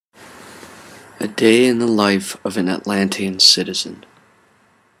A day in the life of an Atlantean citizen.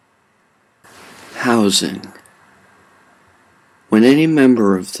 Housing. When any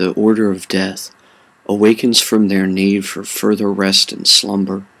member of the Order of Death awakens from their need for further rest and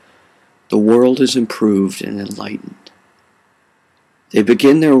slumber, the world is improved and enlightened. They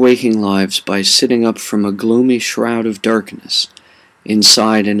begin their waking lives by sitting up from a gloomy shroud of darkness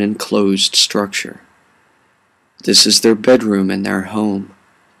inside an enclosed structure. This is their bedroom and their home.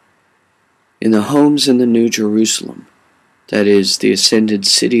 In the homes in the New Jerusalem, that is, the ascended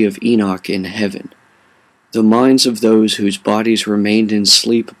city of Enoch in heaven, the minds of those whose bodies remained in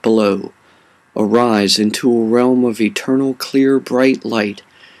sleep below arise into a realm of eternal clear bright light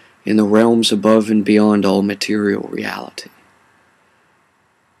in the realms above and beyond all material reality.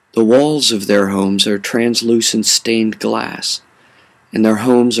 The walls of their homes are translucent stained glass, and their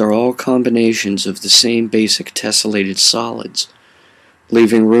homes are all combinations of the same basic tessellated solids,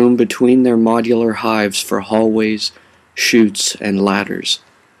 leaving room between their modular hives for hallways, chutes, and ladders.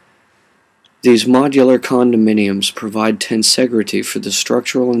 These modular condominiums provide tensegrity for the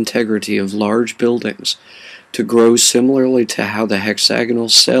structural integrity of large buildings to grow similarly to how the hexagonal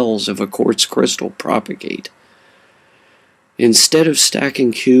cells of a quartz crystal propagate. Instead of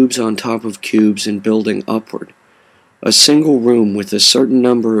stacking cubes on top of cubes and building upward, a single room with a certain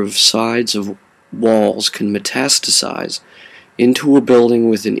number of sides of walls can metastasize into a building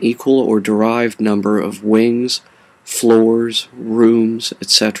with an equal or derived number of wings, floors, rooms,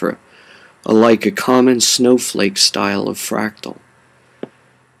 etc., alike a common snowflake style of fractal.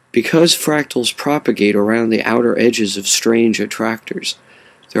 Because fractals propagate around the outer edges of strange attractors,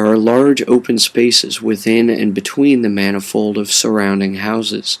 there are large open spaces within and between the manifold of surrounding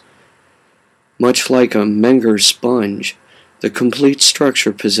houses. Much like a Menger sponge, the complete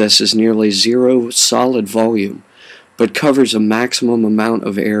structure possesses nearly zero solid volume, but covers a maximum amount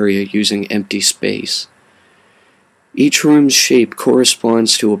of area using empty space. Each room's shape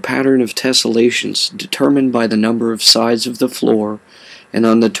corresponds to a pattern of tessellations determined by the number of sides of the floor and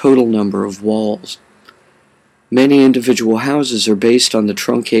on the total number of walls. Many individual houses are based on the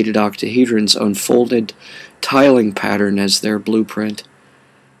truncated octahedron's unfolded tiling pattern as their blueprint.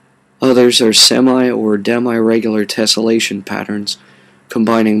 Others are semi- or demi-regular tessellation patterns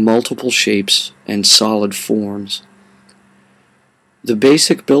combining multiple shapes and solid forms. The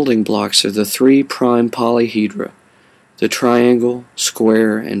basic building blocks are the three prime polyhedra, the triangle,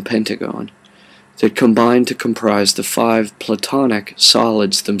 square, and pentagon, that combine to comprise the five platonic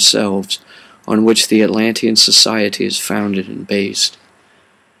solids themselves on which the Atlantean society is founded and based.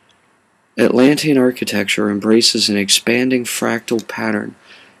 Atlantean architecture embraces an expanding fractal pattern,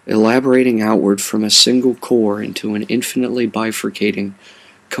 elaborating outward from a single core into an infinitely bifurcating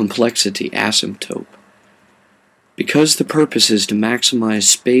complexity asymptote. Because the purpose is to maximize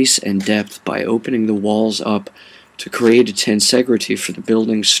space and depth by opening the walls up to create a tensegrity for the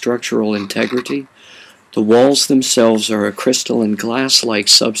building's structural integrity, the walls themselves are a crystalline glass-like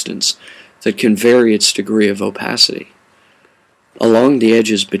substance that can vary its degree of opacity. Along the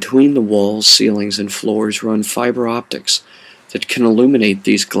edges between the walls, ceilings, and floors run fiber optics that can illuminate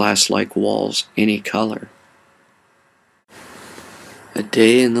these glass-like walls any color. A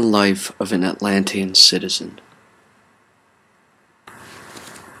day in the life of an Atlantean citizen.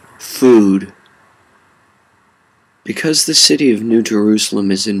 Food. Because the city of New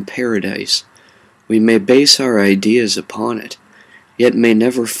Jerusalem is in paradise, we may base our ideas upon it, yet may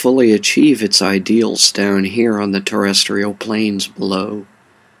never fully achieve its ideals down here on the terrestrial plains below.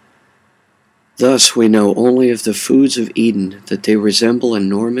 Thus we know only of the foods of Eden that they resemble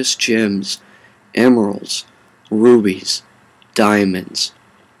enormous gems, emeralds, rubies, diamonds,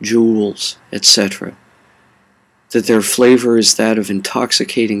 jewels, etc., that their flavor is that of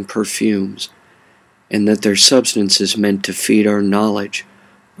intoxicating perfumes, and that their substance is meant to feed our knowledge,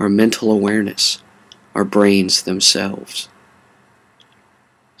 our mental awareness, our brains themselves.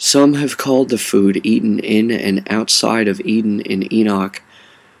 Some have called the food eaten in and outside of Eden in Enoch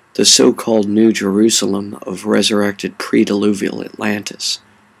the so-called New Jerusalem of resurrected pre-diluvial Atlantis.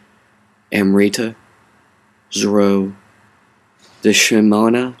 Amrita, Zro, the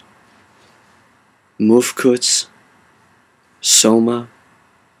Shemana, Mufkuts, Soma,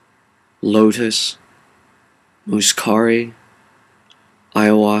 Lotus, Muscari,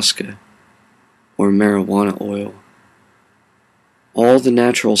 ayahuasca, or marijuana oil. All the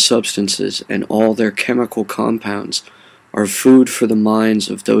natural substances and all their chemical compounds are food for the minds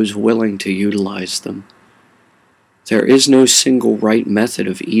of those willing to utilize them. There is no single right method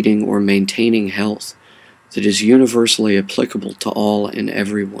of eating or maintaining health that is universally applicable to all and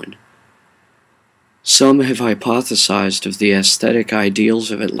everyone. Some have hypothesized of the aesthetic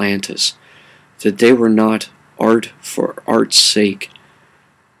ideals of Atlantis that they were not art for art's sake,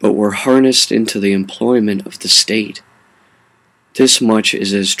 but were harnessed into the employment of the state. This much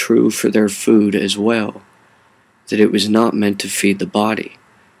is as true for their food as well, that it was not meant to feed the body,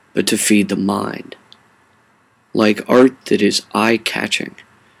 but to feed the mind. Like art that is eye-catching,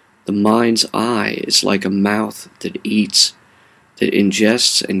 the mind's eye is like a mouth that eats, that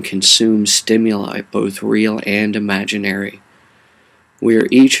ingests and consumes stimuli both real and imaginary. We are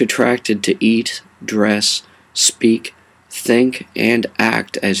each attracted to eat, dress, speak, think, and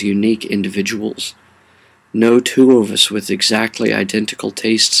act as unique individuals. No two of us with exactly identical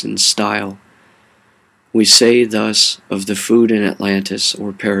tastes and style. We say thus of the food in Atlantis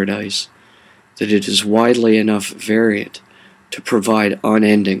or Paradise that it is widely enough variant to provide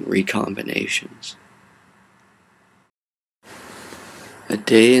unending recombinations. A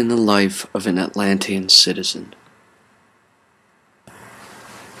day in the life of an Atlantean citizen.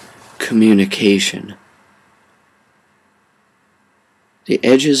 Communication. The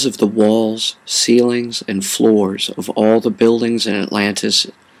edges of the walls, ceilings, and floors of all the buildings in Atlantis,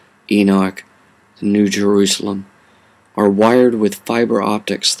 Enoch, the New Jerusalem, are wired with fiber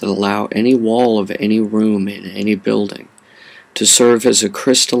optics that allow any wall of any room in any building to serve as a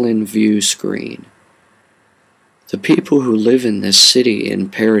crystalline view screen. The people who live in this city in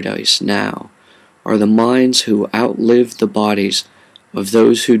paradise now are the minds who outlived the bodies of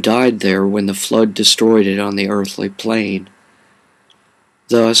those who died there when the flood destroyed it on the earthly plane.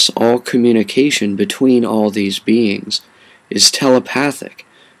 Thus, all communication between all these beings is telepathic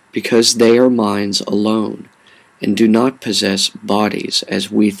because they are minds alone and do not possess bodies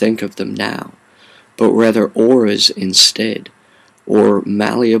as we think of them now, but rather auras instead, or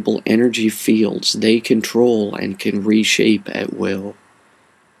malleable energy fields they control and can reshape at will.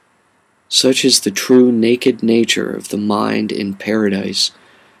 Such is the true naked nature of the mind in paradise,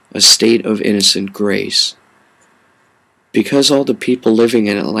 a state of innocent grace. Because all the people living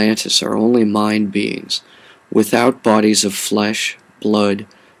in Atlantis are only mind beings, without bodies of flesh, blood,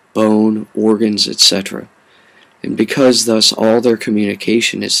 bone, organs, etc., and because thus all their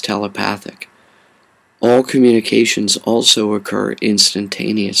communication is telepathic, all communications also occur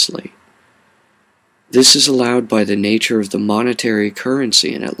instantaneously. This is allowed by the nature of the monetary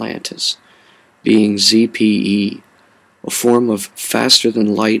currency in Atlantis, being ZPE, a form of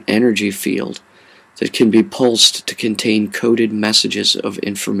faster-than-light energy field that can be pulsed to contain coded messages of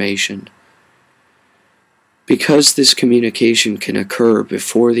information. Because this communication can occur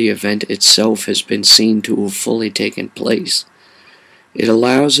before the event itself has been seen to have fully taken place, it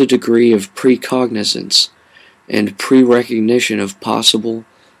allows a degree of precognizance and pre-recognition of possible,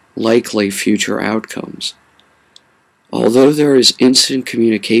 likely future outcomes. Although there is instant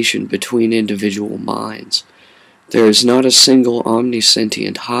communication between individual minds, there is not a single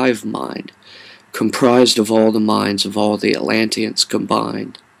omniscient hive mind comprised of all the minds of all the Atlanteans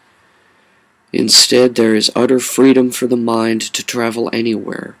combined. Instead, there is utter freedom for the mind to travel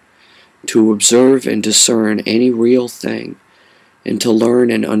anywhere, to observe and discern any real thing, and to learn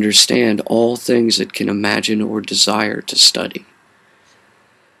and understand all things it can imagine or desire to study.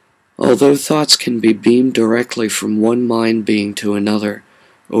 Although thoughts can be beamed directly from one mind being to another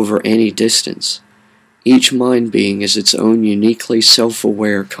over any distance, each mind being is its own uniquely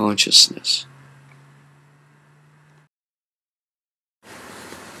self-aware consciousness.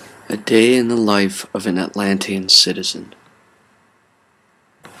 A day in the life of an Atlantean citizen.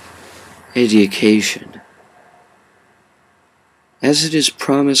 Education. As it is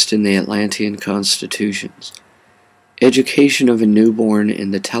promised in the Atlantean constitutions, education of a newborn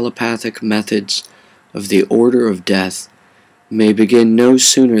in the telepathic methods of the order of death may begin no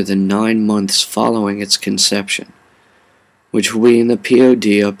sooner than 9 months following its conception, which we in the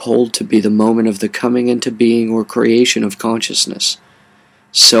POD uphold to be the moment of the coming into being or creation of consciousness,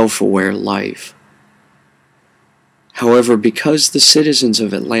 self-aware life. However, because the citizens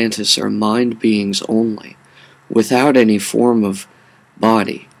of Atlantis are mind beings only, without any form of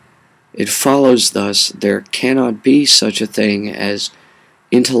body, it follows thus there cannot be such a thing as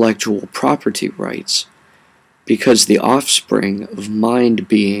intellectual property rights, because the offspring of mind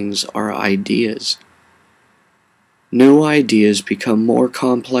beings are ideas. New ideas become more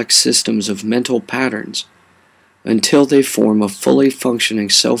complex systems of mental patterns until they form a fully functioning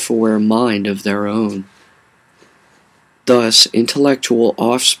self-aware mind of their own. Thus, intellectual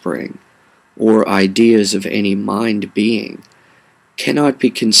offspring, or ideas of any mind being, cannot be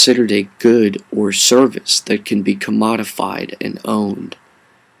considered a good or service that can be commodified and owned.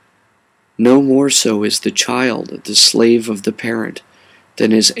 No more so is the child the slave of the parent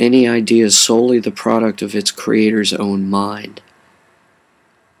than is any idea solely the product of its creator's own mind.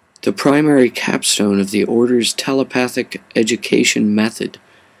 The primary capstone of the Order's telepathic education method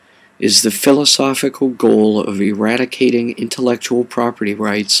is the philosophical goal of eradicating intellectual property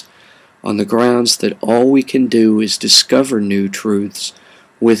rights on the grounds that all we can do is discover new truths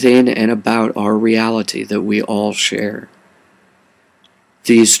within and about our reality that we all share.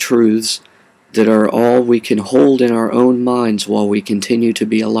 These truths, that are all we can hold in our own minds while we continue to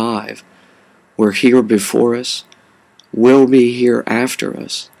be alive, were here before us, will be here after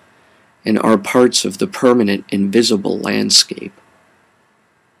us, and are parts of the permanent invisible landscape.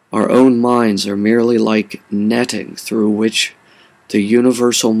 Our own minds are merely like netting through which the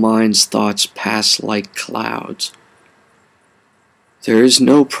universal mind's thoughts pass like clouds. There is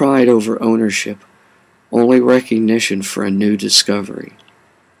no pride over ownership, only recognition for a new discovery.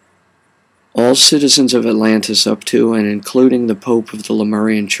 All citizens of Atlantis up to and including the Pope of the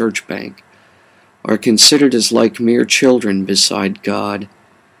Lemurian Church Bank are considered as like mere children beside God.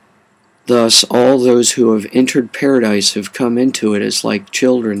 Thus, all those who have entered paradise have come into it as like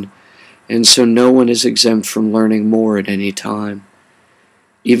children, and so no one is exempt from learning more at any time.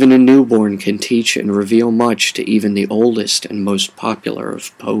 Even a newborn can teach and reveal much to even the oldest and most popular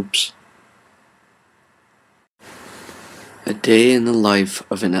of popes. A day in the life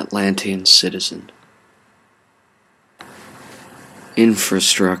of an Atlantean citizen.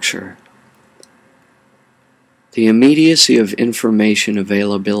 Infrastructure. The immediacy of information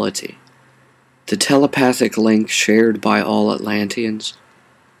availability, the telepathic link shared by all Atlanteans,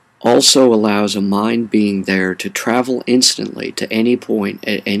 also allows a mind being there to travel instantly to any point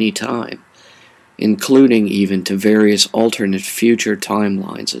at any time, including even to various alternate future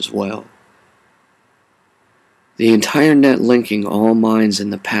timelines as well. The entire net linking all minds in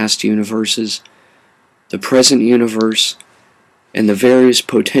the past universes, the present universe, and the various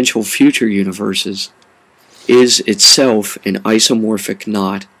potential future universes is itself an isomorphic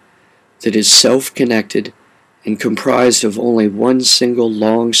knot that is self-connected and comprised of only one single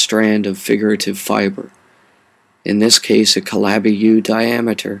long strand of figurative fiber, in this case a Calabi U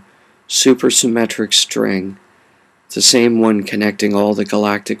diameter supersymmetric string, the same one connecting all the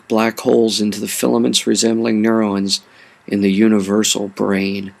galactic black holes into the filaments resembling neurons in the universal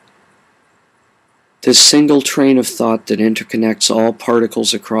brain. This single train of thought that interconnects all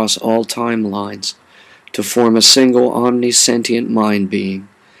particles across all timelines to form a single omnisentient mind being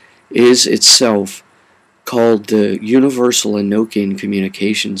is itself called the Universal Enochian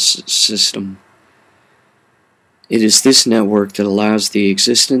Communications System. It is this network that allows the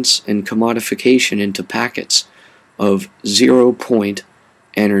existence and commodification into packets of zero-point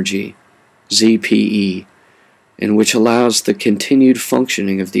energy, ZPE, and which allows the continued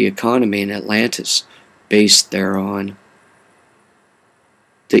functioning of the economy in Atlantis based thereon.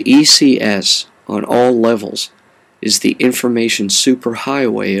 The ECS, on all levels, is the information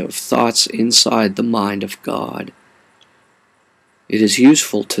superhighway of thoughts inside the mind of God. It is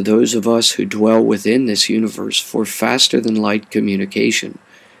useful to those of us who dwell within this universe for faster-than-light communication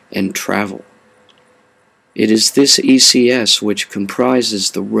and travel. It is this ECS which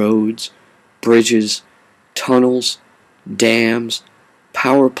comprises the roads, bridges, tunnels, dams,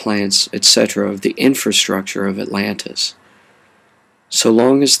 power plants, etc. of the infrastructure of Atlantis. So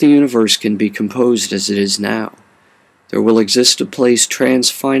long as the universe can be composed as it is now, there will exist a place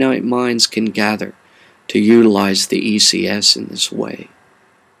transfinite minds can gather to utilize the ECS in this way.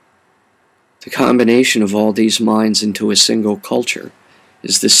 The combination of all these minds into a single culture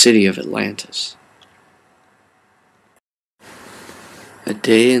is the city of Atlantis. A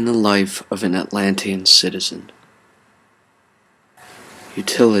day in the life of an Atlantean citizen.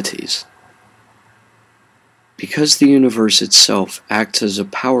 Utilities. Because the universe itself acts as a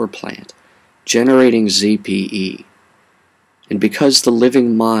power plant, generating ZPE, and because the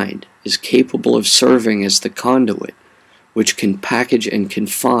living mind is capable of serving as the conduit which can package and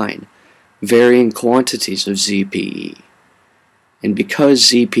confine varying quantities of ZPE, and because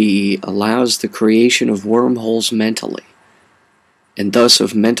ZPE allows the creation of wormholes mentally, and thus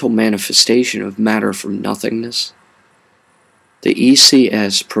of mental manifestation of matter from nothingness, the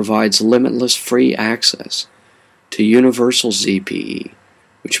ECS provides limitless free access to universal ZPE,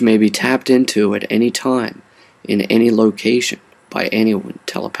 which may be tapped into at any time in any location by anyone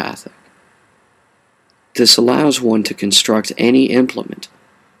telepathic. This allows one to construct any implement,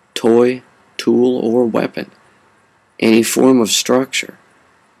 toy, tool, or weapon, any form of structure,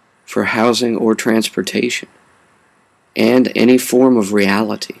 for housing or transportation, and any form of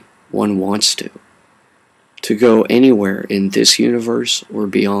reality one wants to go anywhere in this universe or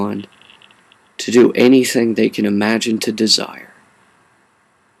beyond, to do anything they can imagine to desire.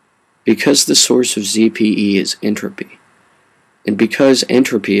 Because the source of ZPE is entropy, and because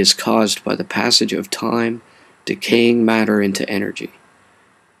entropy is caused by the passage of time decaying matter into energy.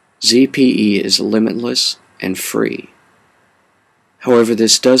 ZPE is limitless and free. However,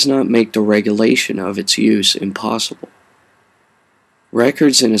 this does not make the regulation of its use impossible.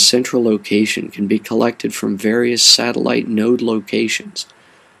 Records in a central location can be collected from various satellite node locations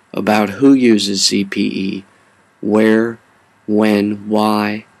about who uses ZPE, where, when,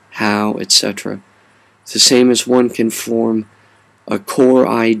 why, how, etc., the same as one can form a core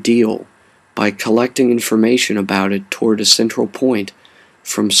ideal by collecting information about it toward a central point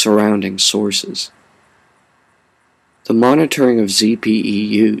from surrounding sources. The monitoring of ZPE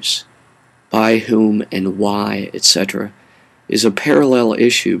use, by whom and why, etc., is a parallel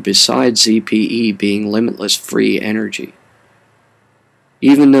issue besides ZPE being limitless free energy.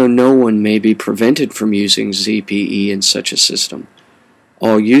 Even though no one may be prevented from using ZPE in such a system,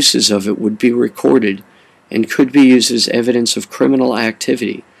 all uses of it would be recorded and could be used as evidence of criminal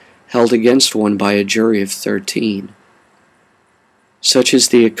activity held against one by a jury of 13. Such is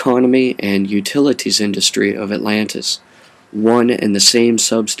the economy and utilities industry of Atlantis, one and the same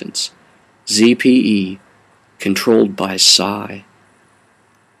substance, ZPE, controlled by Psi.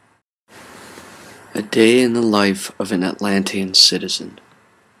 A day in the life of an Atlantean citizen.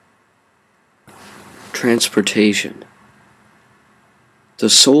 Transportation. The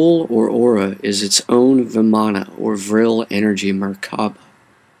soul or aura is its own Vimana or Vril energy Merkaba.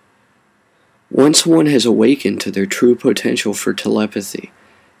 Once one has awakened to their true potential for telepathy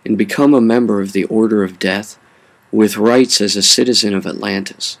and become a member of the Order of Death, with rights as a citizen of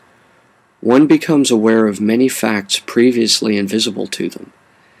Atlantis, one becomes aware of many facts previously invisible to them,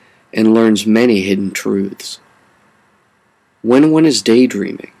 and learns many hidden truths. When one is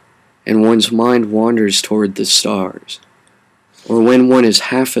daydreaming, and one's mind wanders toward the stars, or when one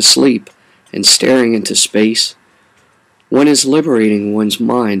is half asleep and staring into space, one is liberating one's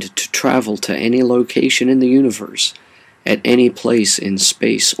mind to travel to any location in the universe, at any place in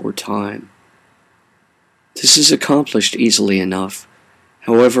space or time. This is accomplished easily enough.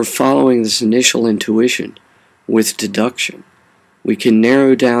 However, following this initial intuition, with deduction, we can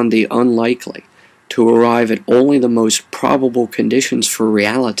narrow down the unlikely to arrive at only the most probable conditions for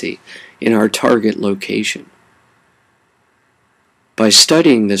reality in our target location. By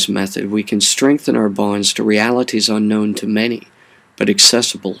studying this method, we can strengthen our bonds to realities unknown to many, but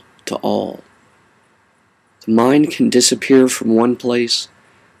accessible to all. The mind can disappear from one place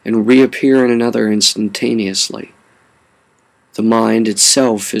and reappear in another instantaneously. The mind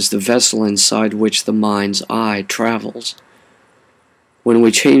itself is the vessel inside which the mind's eye travels. When we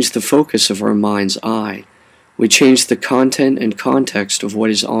change the focus of our mind's eye, we change the content and context of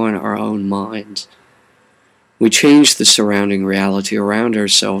what is on our own minds. We change the surrounding reality around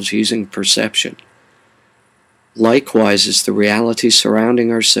ourselves using perception. Likewise is the reality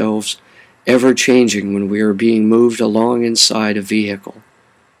surrounding ourselves ever changing when we are being moved along inside a vehicle.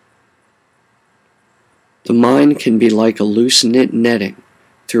 The mind can be like a loose-knit netting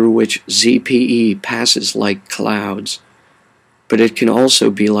through which ZPE passes like clouds, but it can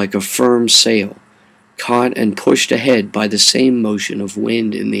also be like a firm sail, caught and pushed ahead by the same motion of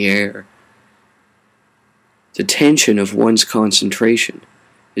wind in the air. The tension of one's concentration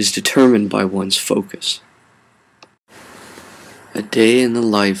is determined by one's focus. A day in the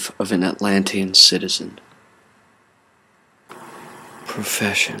life of an Atlantean citizen.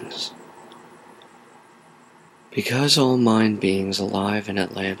 Professions. Because all mind beings alive in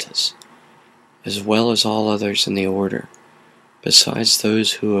Atlantis, as well as all others in the Order, besides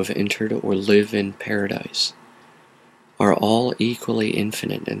those who have entered or live in paradise, are all equally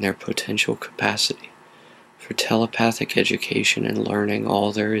infinite in their potential capacity for telepathic education and learning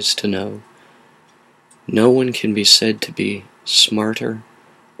all there is to know, no one can be said to be smarter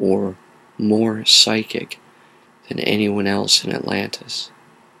or more psychic than anyone else in Atlantis.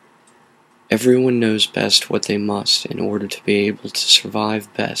 Everyone knows best what they must in order to be able to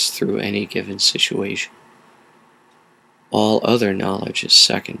survive best through any given situation. All other knowledge is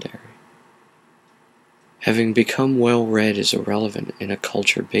secondary. Having become well-read is irrelevant in a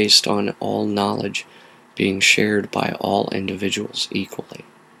culture based on all knowledge being shared by all individuals equally.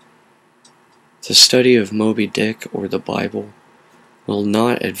 The study of Moby Dick or the Bible will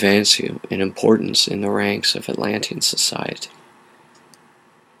not advance you in importance in the ranks of Atlantean society.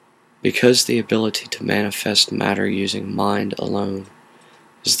 Because the ability to manifest matter using mind alone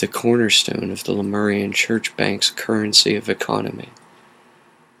is the cornerstone of the Lemurian Church Bank's currency of economy,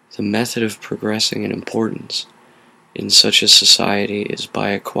 the method of progressing in importance in such a society is by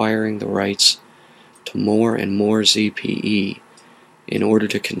acquiring the rights to more and more ZPE in order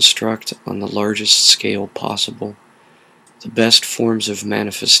to construct on the largest scale possible the best forms of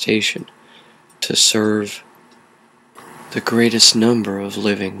manifestation to serve the greatest number of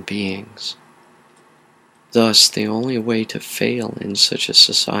living beings. Thus, the only way to fail in such a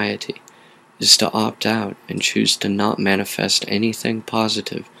society is to opt out and choose to not manifest anything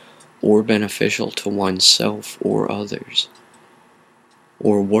positive or beneficial to oneself or others.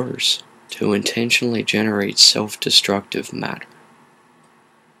 Or worse, to intentionally generate self-destructive matter.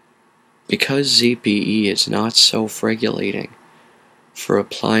 Because ZPE is not self-regulating for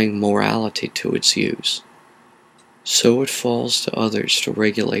applying morality to its use, so it falls to others to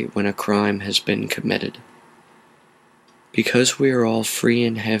regulate when a crime has been committed. Because we are all free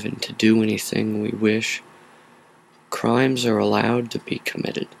in heaven to do anything we wish, crimes are allowed to be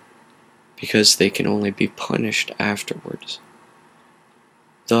committed, because they can only be punished afterwards.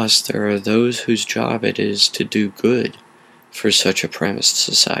 Thus, there are those whose job it is to do good for such a premised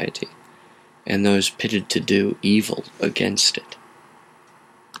society, and those pitted to do evil against it.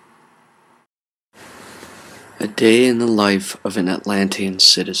 A day in the life of an Atlantean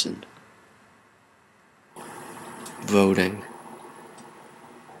citizen. Voting.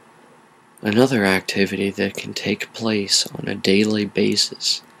 Another activity that can take place on a daily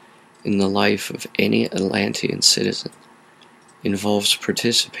basis in the life of any Atlantean citizen involves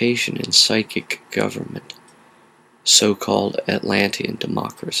participation in psychic government, so-called Atlantean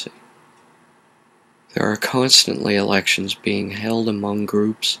democracy. There are constantly elections being held among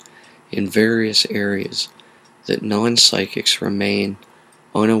groups in various areas that non-psychics remain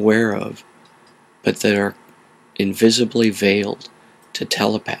unaware of, but that are invisibly veiled to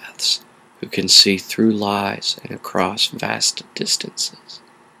telepaths who can see through lies and across vast distances.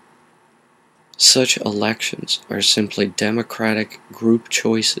 Such elections are simply democratic group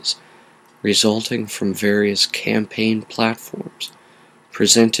choices resulting from various campaign platforms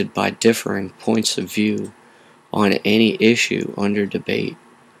presented by differing points of view on any issue under debate,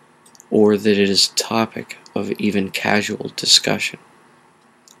 or that it is topic of even casual discussion.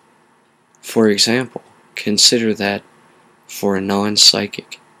 For example, consider that, for a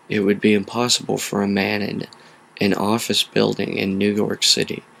non-psychic, it would be impossible for a man in an office building in New York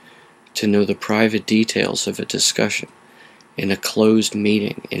City to know the private details of a discussion in a closed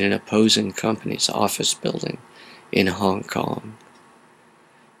meeting in an opposing company's office building in Hong Kong.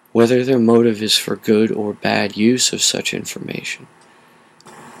 Whether their motive is for good or bad use of such information,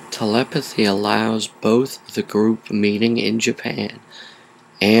 telepathy allows both the group meeting in Japan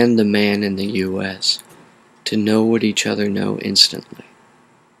and the man in the US to know what each other know instantly,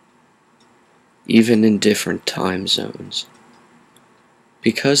 even in different time zones.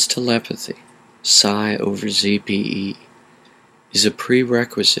 Because telepathy, psi over ZPE, is a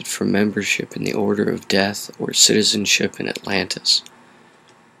prerequisite for membership in the Order of Death or citizenship in Atlantis,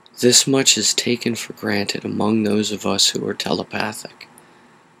 this much is taken for granted among those of us who are telepathic.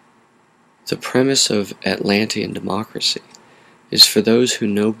 The premise of Atlantean democracy is for those who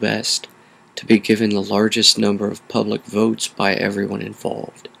know best to be given the largest number of public votes by everyone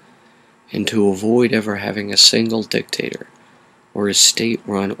involved, and to avoid ever having a single dictator or a state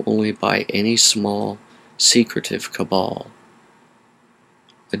run only by any small, secretive cabal.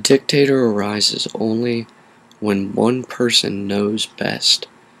 A dictator arises only when one person knows best,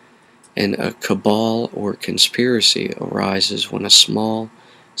 and a cabal or conspiracy arises when a small,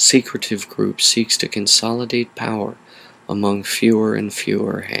 secretive group seeks to consolidate power among fewer and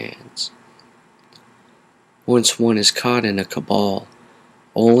fewer hands. Once one is caught in a cabal,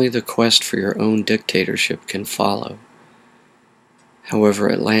 only the quest for your own dictatorship can follow.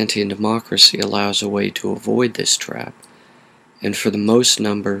 However, Atlantean democracy allows a way to avoid this trap, and for the most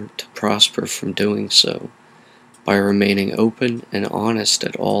number to prosper from doing so, by remaining open and honest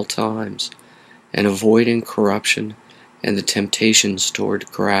at all times, and avoiding corruption and the temptations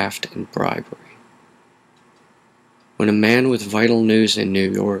toward graft and bribery. When a man with vital news in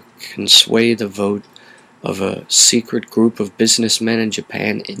New York can sway the vote of a secret group of businessmen in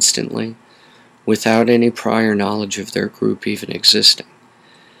Japan instantly, without any prior knowledge of their group even existing,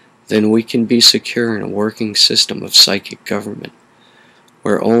 then we can be secure in a working system of psychic government,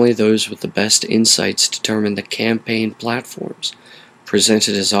 where only those with the best insights determine the campaign platforms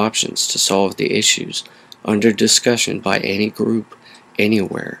presented as options to solve the issues under discussion by any group,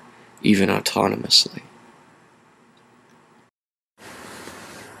 anywhere, even autonomously.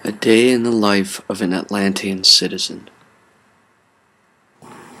 A day in the life of an Atlantean citizen.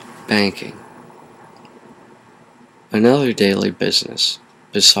 Banking. Another daily business,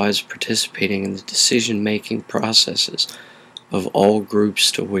 besides participating in the decision-making processes of all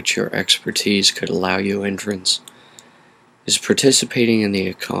groups to which your expertise could allow you entrance, is participating in the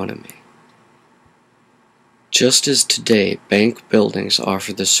economy. Just as today bank buildings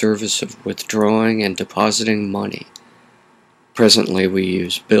offer the service of withdrawing and depositing money, presently we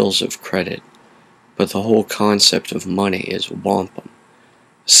use bills of credit, but the whole concept of money is wampum,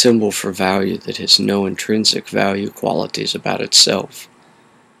 a symbol for value that has no intrinsic value qualities about itself.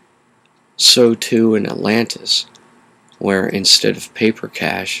 So too in Atlantis, where instead of paper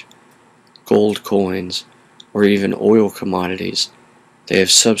cash, gold coins, or even oil commodities, they have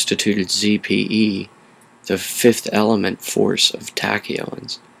substituted ZPE, the fifth element force of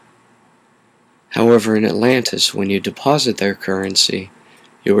tachyons. However, in Atlantis, when you deposit their currency,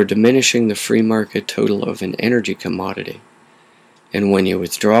 you are diminishing the free market total of an energy commodity, and when you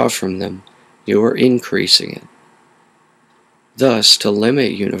withdraw from them, you are increasing it. Thus, to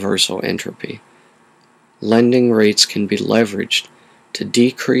limit universal entropy, lending rates can be leveraged to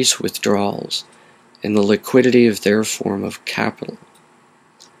decrease withdrawals and the liquidity of their form of capital.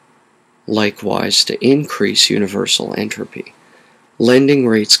 Likewise, to increase universal entropy, lending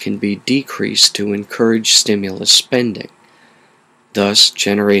rates can be decreased to encourage stimulus spending, thus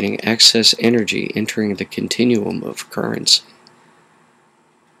generating excess energy entering the continuum of currency.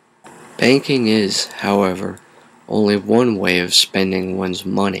 Banking is, however, only one way of spending one's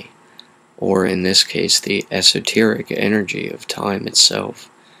money, or in this case the esoteric energy of time itself,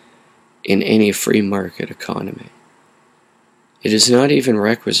 in any free market economy. It is not even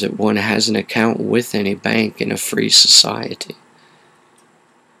requisite one has an account with any bank in a free society.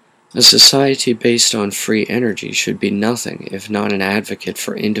 A society based on free energy should be nothing if not an advocate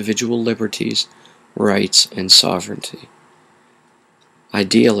for individual liberties, rights, and sovereignty.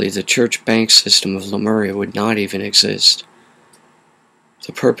 Ideally, the church bank system of Lemuria would not even exist.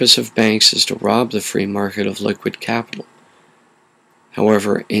 The purpose of banks is to rob the free market of liquid capital.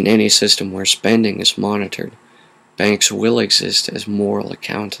 However, in any system where spending is monitored, banks will exist as moral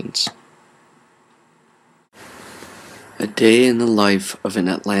accountants. A day in the life of an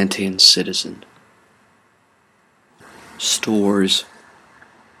Atlantean citizen. Stores.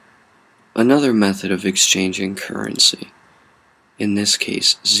 Another method of exchanging currency, in this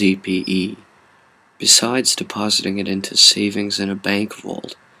case ZPE, besides depositing it into savings in a bank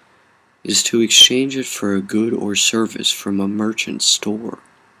vault, is to exchange it for a good or service from a merchant store.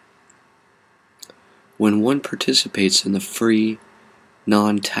 When one participates in the free,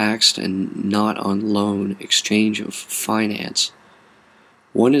 non-taxed and not on loan exchange of finance,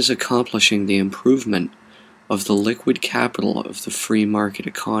 one is accomplishing the improvement of the liquid capital of the free market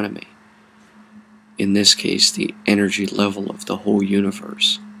economy, in this case the energy level of the whole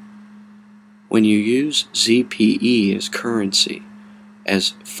universe. When you use ZPE as currency,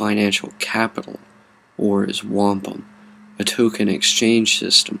 as financial capital, or as wampum, a token exchange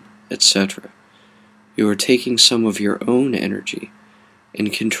system, etc., you are taking some of your own energy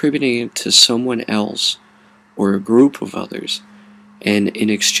and contributing it to someone else or a group of others, and in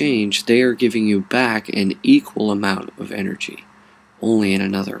exchange they are giving you back an equal amount of energy, only in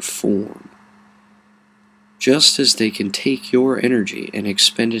another form. Just as they can take your energy and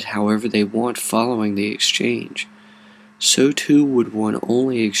expend it however they want following the exchange, so too would one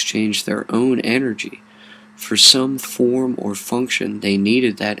only exchange their own energy for some form or function they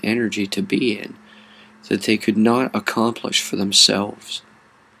needed that energy to be in, that they could not accomplish for themselves.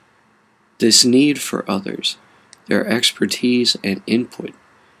 This need for others, their expertise and input,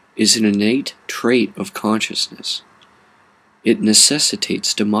 is an innate trait of consciousness. It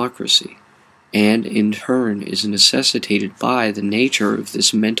necessitates democracy, and in turn is necessitated by the nature of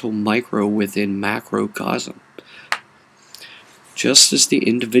this mental micro within macrocosm. Just as the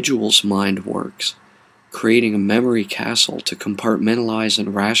individual's mind works, creating a memory castle to compartmentalize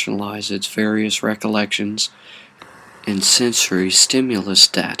and rationalize its various recollections and sensory stimulus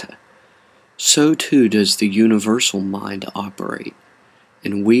data, so too does the universal mind operate,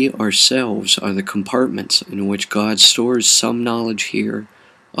 and we ourselves are the compartments in which God stores some knowledge here,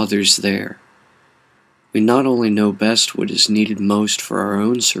 others there. We not only know best what is needed most for our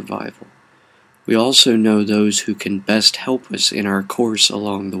own survival, we also know those who can best help us in our course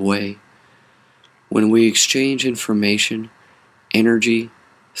along the way. When we exchange information, energy,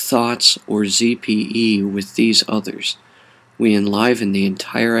 thoughts, or ZPE with these others, we enliven the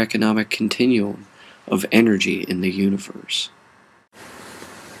entire economic continuum of energy in the universe.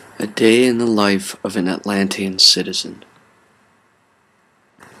 A day in the life of an Atlantean citizen.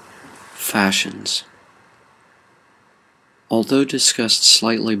 Fashions. Although discussed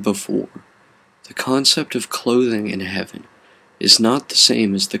slightly before, the concept of clothing in heaven is not the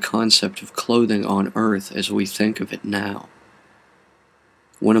same as the concept of clothing on earth as we think of it now.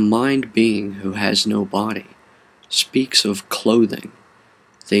 When a mind being who has no body speaks of clothing,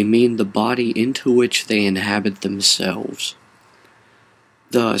 They mean the body into which they inhabit themselves.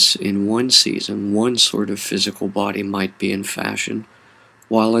 Thus, in one season, one sort of physical body might be in fashion,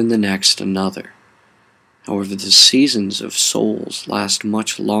 while in the next another. However, the seasons of souls last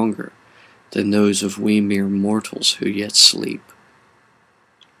much longer than those of we mere mortals who yet sleep.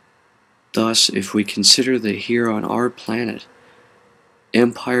 Thus, if we consider that here on our planet,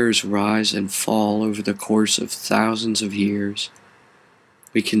 empires rise and fall over the course of thousands of years,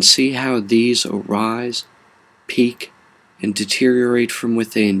 we can see how these arise, peak, and deteriorate from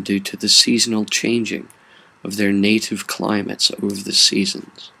within due to the seasonal changing of their native climates over the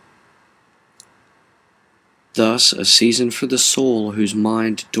seasons. Thus, a season for the soul whose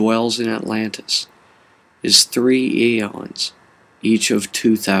mind dwells in Atlantis is 3 eons, each of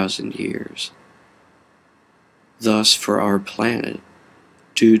 2,000 years. Thus, for our planet,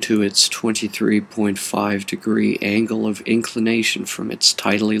 due to its 23.5-degree angle of inclination from its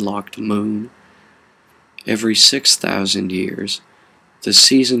tidally locked moon, every 6,000 years, the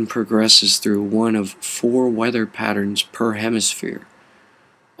season progresses through one of 4 weather patterns per hemisphere.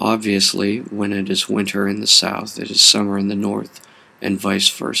 Obviously, when it is winter in the south, it is summer in the north, and vice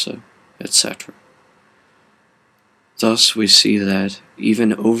versa, etc. Thus, we see that,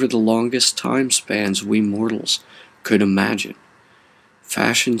 even over the longest time spans we mortals could imagine,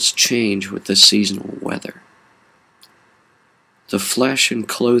 fashions change with the seasonal weather. The flesh and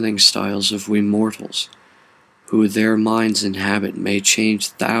clothing styles of we mortals, who their minds inhabit, may change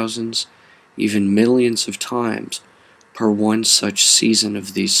thousands, even millions of times per one such season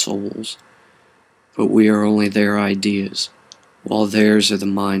of these souls, but we are only their ideas, while theirs are the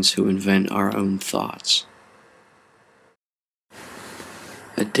minds who invent our own thoughts.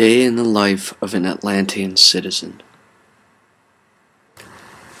 A day in the life of an Atlantean citizen.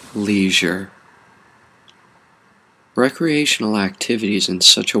 Leisure. Recreational activities in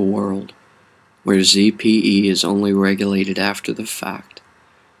such a world, where ZPE is only regulated after the fact,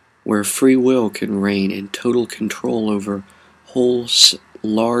 where free will can reign in total control over whole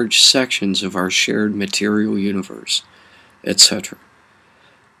large sections of our shared material universe, etc.,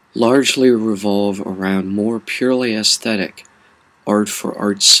 largely revolve around more purely aesthetic, art for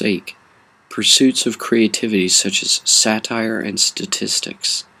art's sake, pursuits of creativity such as satire and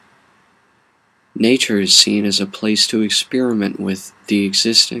statistics. Nature is seen as a place to experiment with the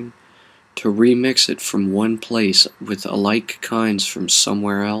existing, to remix it from one place with alike kinds from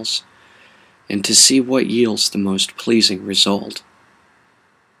somewhere else, and to see what yields the most pleasing result.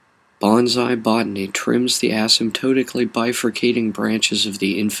 Bonsai botany trims the asymptotically bifurcating branches of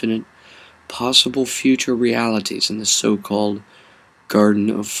the infinite, possible future realities in the so-called garden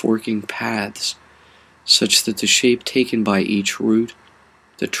of forking paths, such that the shape taken by each root,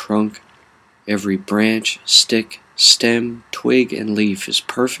 the trunk, every branch, stick, stem, twig, and leaf is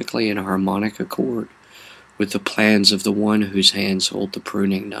perfectly in harmonic accord with the plans of the one whose hands hold the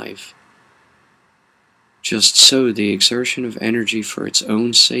pruning knife. Just so, the exertion of energy for its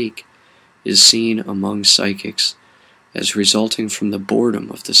own sake is seen among psychics as resulting from the boredom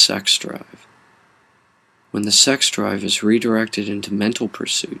of the sex drive. When the sex drive is redirected into mental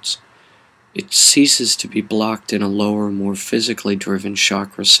pursuits, it ceases to be blocked in a lower, more physically driven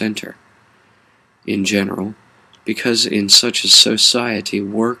chakra center. In general, because in such a society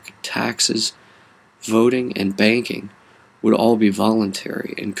work, taxes, voting, and banking would all be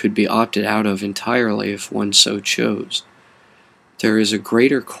voluntary and could be opted out of entirely if one so chose, there is a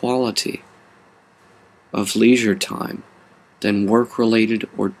greater quality of leisure time than work-related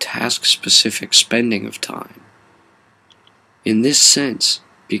or task-specific spending of time. In this sense,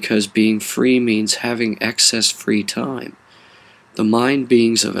 because being free means having excess free time, the mind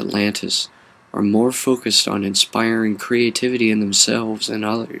beings of Atlantis are more focused on inspiring creativity in themselves and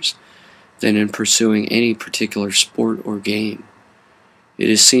others than in pursuing any particular sport or game. It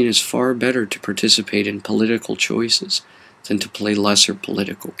is seen as far better to participate in political choices than to play lesser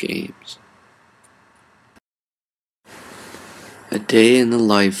political games. A day in the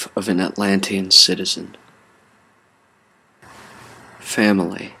life of an Atlantean citizen.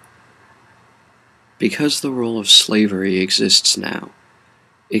 Family. Because the role of slavery exists now,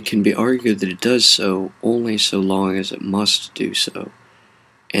 it can be argued that it does so only so long as it must do so,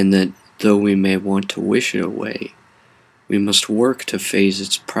 and that, though we may want to wish it away, we must work to phase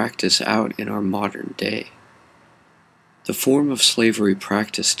its practice out in our modern day. The form of slavery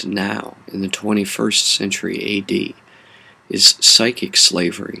practiced now, in the 21st century AD, is psychic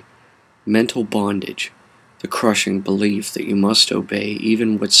slavery, mental bondage, the crushing belief that you must obey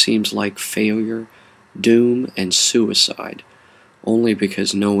even what seems like failure, doom, and suicide, only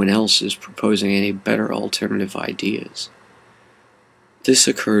because no one else is proposing any better alternative ideas. This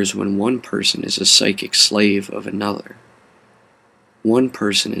occurs when one person is a psychic slave of another. One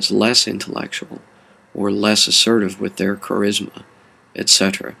person is less intellectual, or less assertive with their charisma,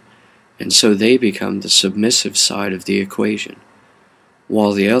 etc., and so they become the submissive side of the equation,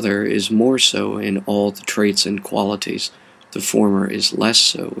 while the other is more so in all the traits and qualities the former is less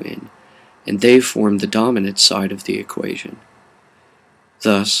so in, and they form the dominant side of the equation.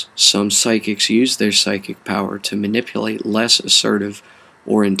 Thus, some psychics use their psychic power to manipulate less assertive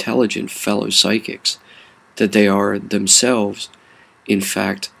or intelligent fellow psychics, that they are themselves, in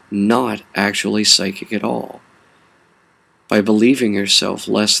fact, not actually psychic at all. By believing yourself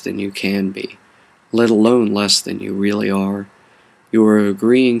less than you can be, let alone less than you really are, you are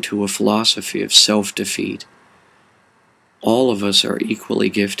agreeing to a philosophy of self-defeat. All of us are equally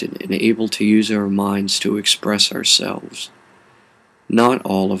gifted and able to use our minds to express ourselves. Not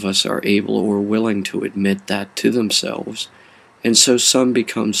all of us are able or willing to admit that to themselves, and so some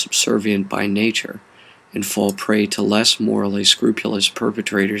become subservient by nature and fall prey to less morally scrupulous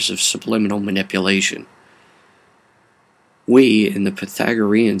perpetrators of subliminal manipulation. We, in the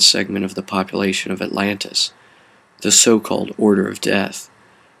Pythagorean segment of the population of Atlantis, the so-called Order of Death,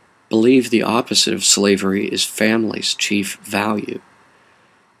 believe the opposite of slavery is family's chief value.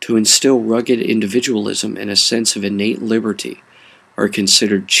 To instill rugged individualism and a sense of innate liberty are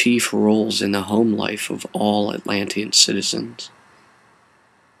considered chief roles in the home life of all Atlantean citizens.